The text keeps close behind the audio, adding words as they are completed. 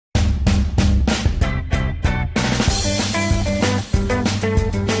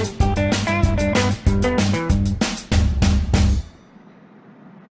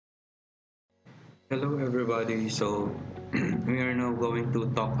Hello everybody. So we are now going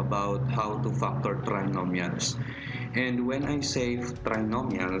to talk about how to factor trinomials. And when I say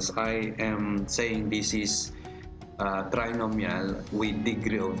trinomials, I am saying this is a trinomial with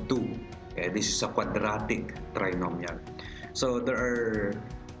degree of 2. Okay, this is a quadratic trinomial. So there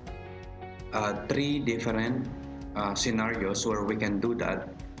are three different scenarios where we can do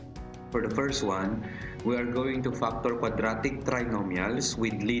that. For the first one, we are going to factor quadratic trinomials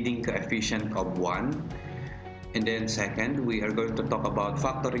with leading coefficient of 1. And then second, we are going to talk about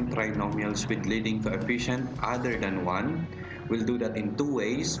factoring trinomials with leading coefficient other than 1. We'll do that in two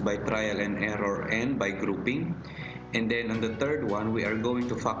ways, by trial and error and by grouping. And then on the third one, we are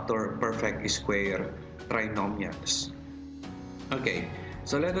going to factor perfect square trinomials. Okay,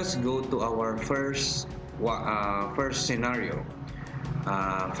 so let us go to our first scenario.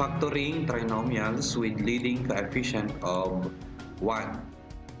 Factoring trinomials with leading coefficient of 1.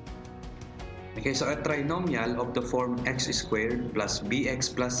 Okay, so a trinomial of the form x squared plus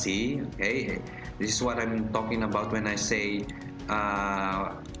bx plus c, okay, this is what I'm talking about when I say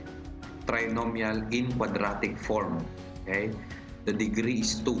trinomial in quadratic form, okay, the degree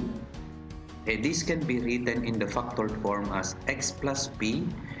is 2. Okay, this can be written in the factored form as x plus p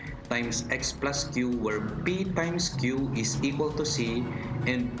times x plus q, where p times q is equal to c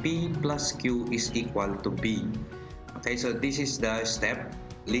and p plus q is equal to b. Okay, so this is the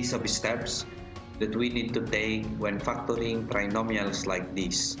list of steps that we need to take when factoring trinomials like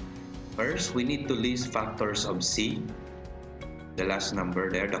this. First, we need to list factors of c, the last number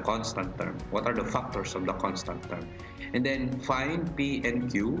there, the constant term. What are the factors of the constant term? And then find p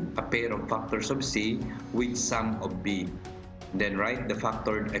and q, a pair of factors of c with sum of b. Then write the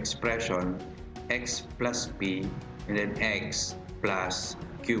factored expression x plus p and then x plus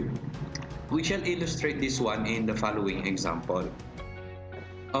q. We shall illustrate this one in the following example.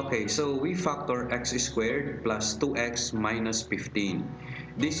 Okay, so we factor x squared plus 2x minus 15.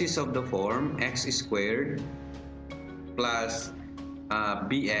 This is of the form x squared plus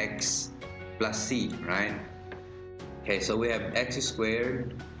bx plus c, right? Okay, so we have x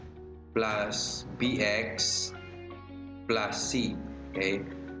squared plus bx plus c. Okay,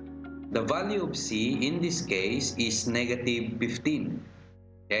 the value of c in this case is negative 15.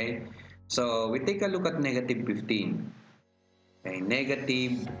 Okay, so we take a look at negative 15. Okay,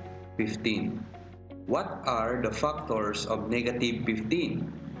 negative 15. What are the factors of negative 15?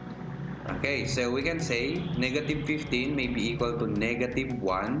 Okay, so we can say negative 15 may be equal to negative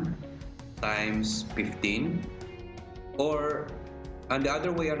 1 times 15, or on the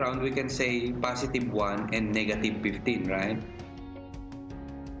other way around, we can say positive 1 and negative 15, right?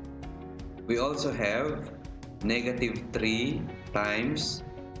 We also have negative 3 times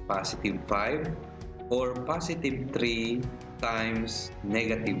positive 5, or positive 3 times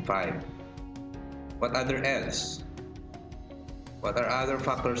negative 5. What other else? What are other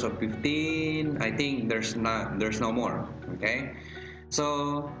factors of 15? I think there's no more. Okay?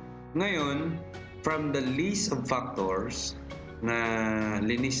 So, ngayon, from the list of factors na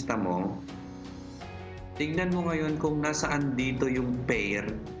linista mo, tignan mo ngayon kung nasaan dito yung pair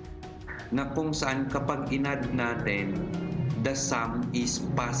na kung saan kapag inadd natin, the sum is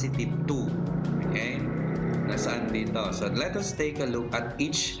positive 2. Okay? Nasaan dito? So let us take a look at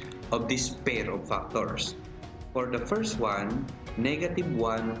each of these pair of factors. For the first one, negative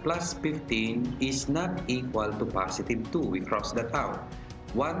 1 plus 15 is not equal to positive 2. We cross that out.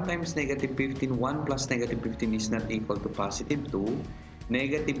 1 times negative 15, 1 plus negative 15 is not equal to positive 2.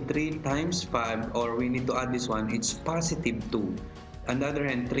 Negative 3 times 5, or we need to add this one, it's positive 2. On the other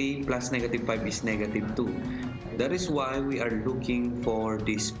hand, 3 plus negative 5 is negative 2. That is why we are looking for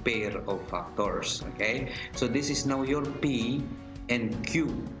this pair of factors. Okay? So this is now your P and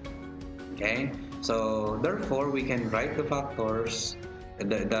Q. Okay? So therefore, we can write the factors,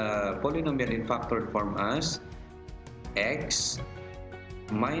 the polynomial in factored form as x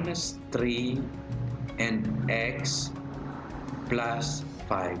minus 3 and x plus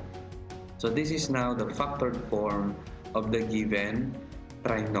 5. So this is now the factored form of the given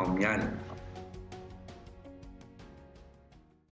trinomial.